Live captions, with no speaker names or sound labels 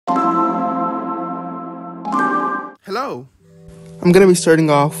Hello! I'm gonna be starting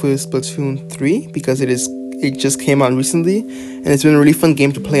off with Splatoon 3 because it just came out recently and it's been a really fun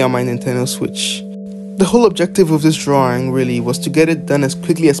game to play on my Nintendo Switch. The whole objective of this drawing really was to get it done as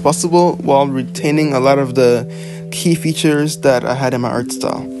quickly as possible while retaining a lot of the key features that I had in my art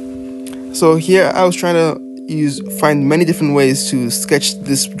style. So here I was trying to find many different ways to sketch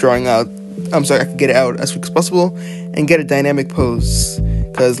this drawing out. I could get it out as quick as possible and get a dynamic pose,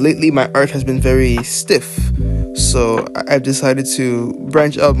 because lately my art has been very stiff, so I've decided to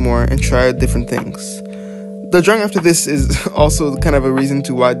branch out more and try out different things. The drawing after this is also kind of a reason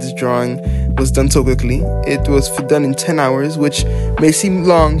to why this drawing was done so quickly. It was done in 10 hours, which may seem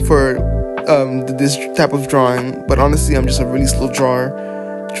long for this type of drawing, but honestly I'm just a really slow drawer.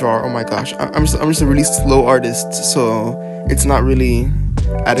 Oh my gosh, I'm just a really slow artist, so it's not really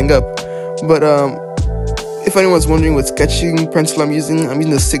adding up. But if anyone's wondering what sketching pencil I'm using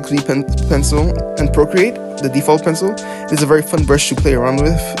the 6B pencil and Procreate, the default pencil. It's a very fun brush to play around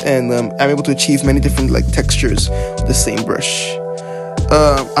with, and I'm able to achieve many different textures with the same brush.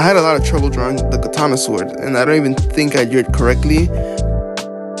 I had a lot of trouble drawing the katana sword, and I don't even think I drew it correctly.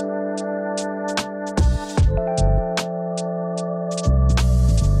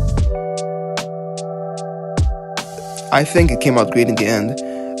 I think it came out great in the end.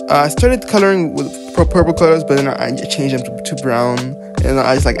 I started coloring with purple colors, but then I changed them to brown, and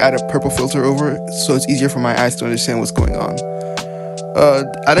I just added a purple filter over it, so it's easier for my eyes to understand what's going on.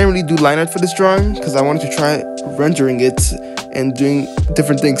 I didn't really do line art for this drawing because I wanted to try rendering it and doing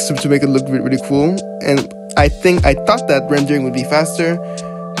different things to make it look really cool. And I thought that rendering would be faster,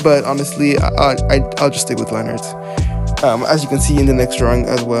 but honestly, I'll just stick with line art. As you can see in the next drawing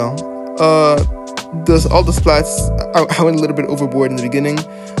as well. All the splats, I went a little bit overboard in the beginning,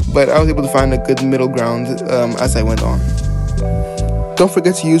 but I was able to find a good middle ground as I went on. Don't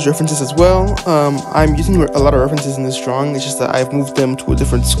forget to use references as well. I'm using a lot of references in this drawing. It's just that I've moved them to a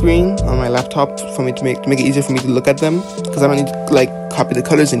different screen on my laptop for me to make it easier for me to look at them, because I don't need to copy the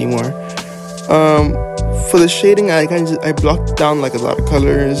colors anymore. For the shading, I blocked down a lot of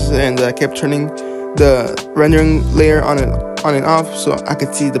colors, and I kept turning the rendering layer on and off so I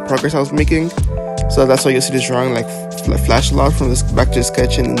could see the progress I was making. So that's why you'll see this drawing flash a lot from this back to the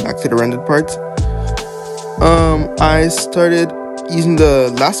sketch and back to the rendered part. I started using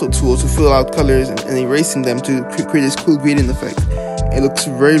the lasso tool to fill out colors and erasing them to create this cool gradient effect. It looks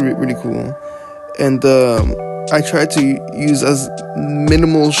really cool. And I tried to use as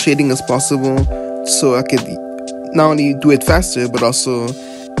minimal shading as possible so I could not only do it faster but also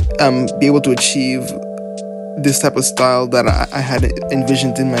be able to achieve this type of style that I had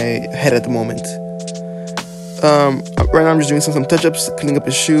envisioned in my head at the moment. Right now I'm just doing some touch-ups, cleaning up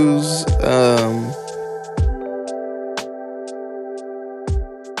his shoes.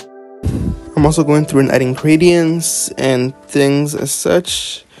 I'm also going through and adding gradients and things as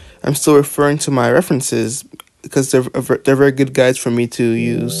such. I'm still referring to my references because they're very good guides for me to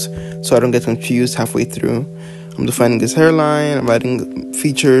use, so I don't get confused halfway through. I'm defining his hairline, I'm adding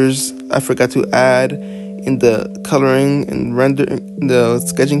features I forgot to add in the coloring and the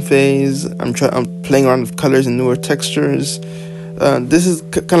sketching phase. I'm playing around with colors and newer textures. This is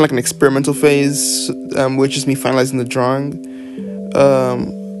kind of like an experimental phase, which is me finalizing the drawing.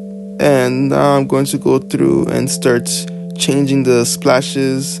 And now I'm going to go through and start changing the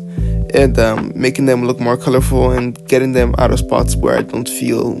splashes and making them look more colorful and getting them out of spots where I don't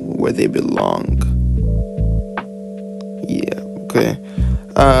feel where they belong. Yeah, okay.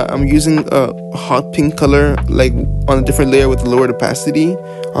 I'm using a hot pink color on a different layer with lowered opacity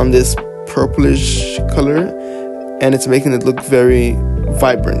on this purplish color, and it's making it look very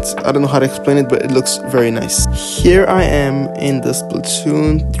vibrant. I don't know how to explain it, but it looks very nice. Here I am in the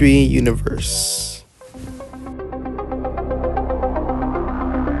Splatoon 3 universe.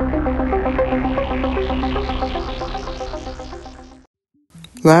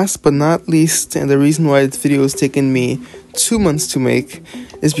 Last but not least, and the reason why this video has taken me 2 months to make,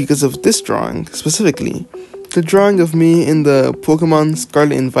 is because of this drawing specifically. The drawing of me in the Pokemon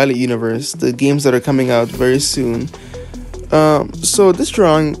Scarlet and Violet universe, the games that are coming out very soon. So this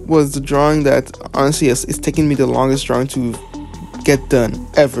drawing was the drawing that honestly it's taken me the longest drawing to get done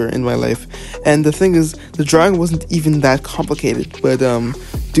ever in my life. And the thing is, the drawing wasn't even that complicated, but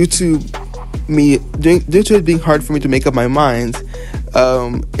due to it being hard for me to make up my mind,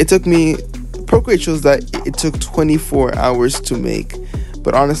 it took me. Procreate shows that it took 24 hours to make,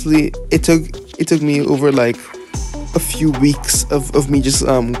 but honestly, it took me over a few weeks of me just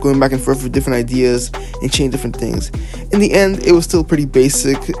going back and forth with different ideas and changing different things. In the end, it was still pretty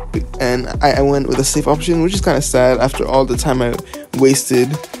basic, and I went with a safe option, which is kind of sad after all the time I wasted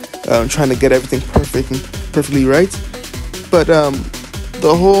trying to get everything perfect and perfectly right. But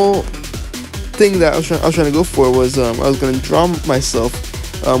the whole thing that I was trying to go for was I was going to draw myself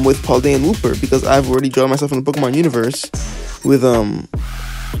with Paldean Wooper, because I've already drawn myself in the Pokemon universe with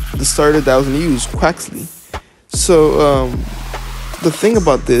the starter that I was going to use, Quaxley. So the thing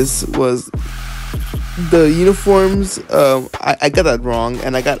about this was the uniforms. I got that wrong,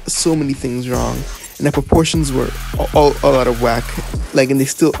 and I got so many things wrong, and the proportions were all out of whack. Like, and they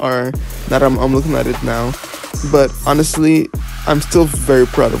still are. Now that I'm looking at it now, but honestly, I'm still very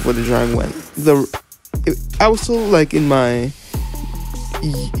proud of where the drawing went. I was still like in my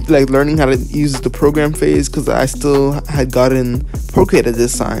learning how to use the program phase, because I still had gotten Procreate at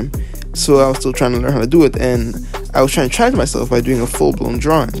this time, so I was still trying to learn how to do it, and I was trying to challenge myself by doing a full-blown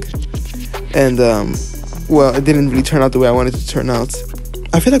drawing, and well, it didn't really turn out the way I wanted it to turn out.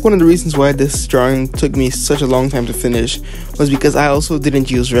 I feel like one of the reasons why this drawing took me such a long time to finish was because I also didn't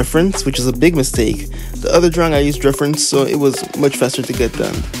use reference, which is a big mistake. The other drawing I used reference, so it was much faster to get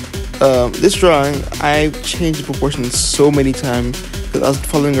done. This drawing, I changed the proportions so many times because I was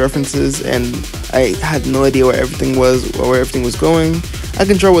following references and I had no idea where everything was or where everything was going. I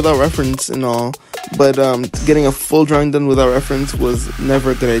can draw without reference and all, but getting a full drawing done without reference was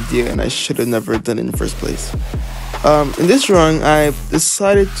never a good idea, and I should have never done it in the first place. In this drawing, I've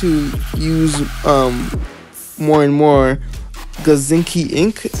decided to use more and more Gazinki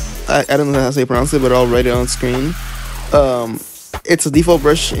ink. I don't know how to pronounce it, but I'll write it on screen. It's a default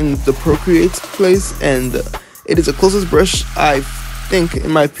brush in the Procreate place, and it is the closest brush, I think, in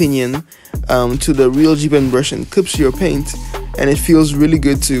my opinion, to the real G-Pen brush in Clipsio Paint, and it feels really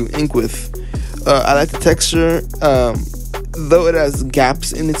good to ink with. I like the texture, though it has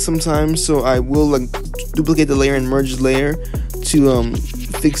gaps in it sometimes, so I will duplicate the layer and merge the layer to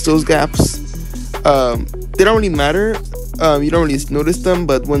fix those gaps. They don't really matter. You don't really notice them,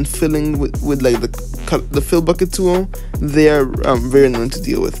 but when filling with like the fill bucket tool, they are very annoying to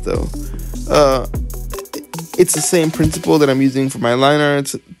deal with though. It's the same principle that I'm using for my line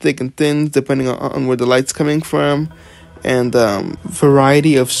art, thick and thin, depending on where the light's coming from, and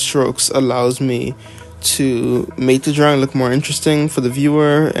variety of strokes allows me to make the drawing look more interesting for the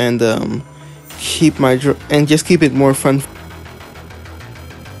viewer, and just keep it more fun.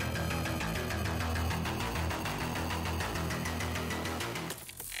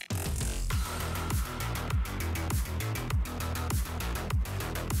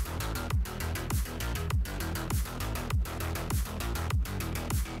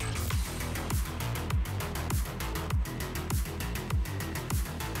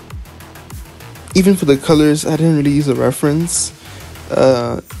 Even for the colors, I didn't really use a reference.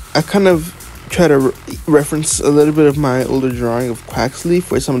 I kind of try to reference a little bit of my older drawing of Quaxley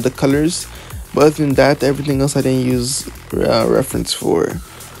for some of the colors, but other than that, everything else I didn't use reference for,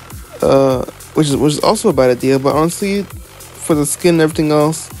 which is also a bad idea. But honestly, for the skin and everything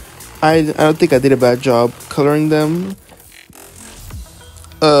else, I don't think I did a bad job coloring them.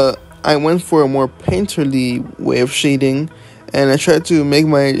 I went for a more painterly way of shading, and I tried to make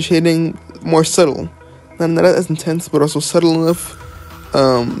my shading more subtle, not as intense, but also subtle enough,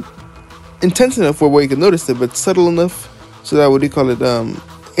 intense enough where you can notice it, but subtle enough so that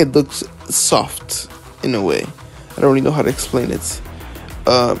it looks soft in a way. I don't really know how to explain it,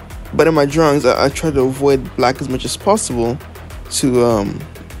 but in my drawings I try to avoid black as much as possible to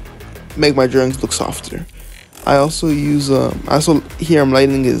make my drawings look softer. I also use here I'm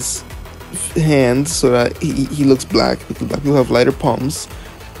lightening his hands so that he looks black, because black people have lighter palms.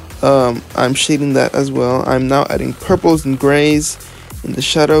 I'm shading that as well. I'm now adding purples and grays in the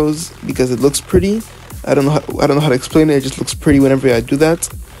shadows because it looks pretty. I don't know how to explain it. It just looks pretty whenever I do that.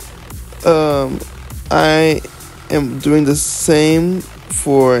 I am doing the same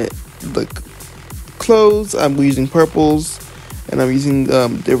for the clothes. I'm using purples, and I'm using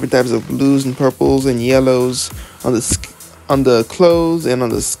different types of blues and purples and yellows on the clothes and on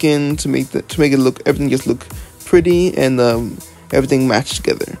the skin to make it look, everything just look pretty, and everything match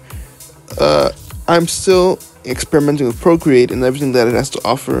together. I'm still experimenting with Procreate and everything that it has to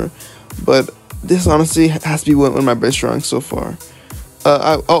offer, but this honestly has to be one of my best drawings so far.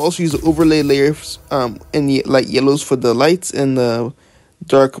 I'll also use the overlay layers in the light yellows for the lights and the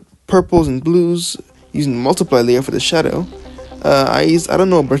dark purples and blues, using the multiply layer for the shadow. I don't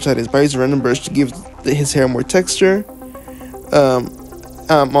know what brush that is, but I use a random brush to give his hair more texture.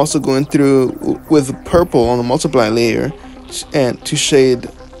 I'm also going through with purple on the multiply layer and to shade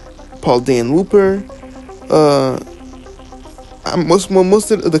Paldean Wooper.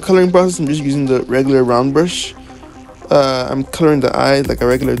 Most of the coloring process, I'm just using the regular round brush. I'm coloring the eyes like I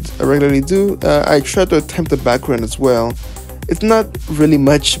regularly do. I try to attempt the background as well. It's not really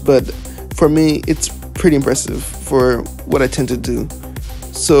much, but for me, it's pretty impressive for what I tend to do.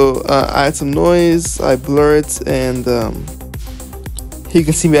 So I add some noise, I blur it, and here you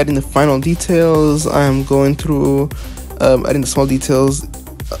can see me adding the final details. I'm going through adding the small details,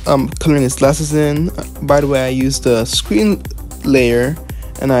 coloring his glasses in. By the way, I used the screen layer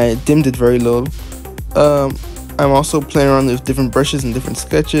and I dimmed it very low. I'm also playing around with different brushes and different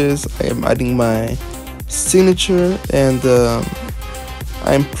sketches. I am adding my signature, and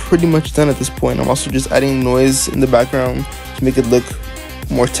I'm pretty much done at this point. I'm also just adding noise in the background to make it look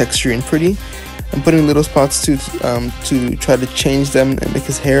more textured and pretty. I'm putting little spots to try to change them and make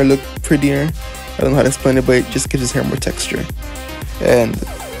his hair look prettier. I don't know how to explain it, but it just gives his hair more texture. And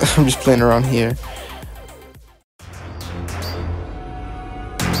I'm just playing around here.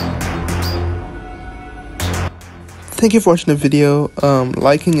 Thank you for watching the video.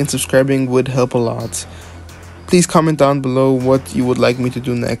 Liking and subscribing would help a lot. Please comment down below what you would like me to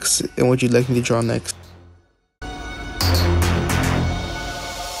do next and what you'd like me to draw next.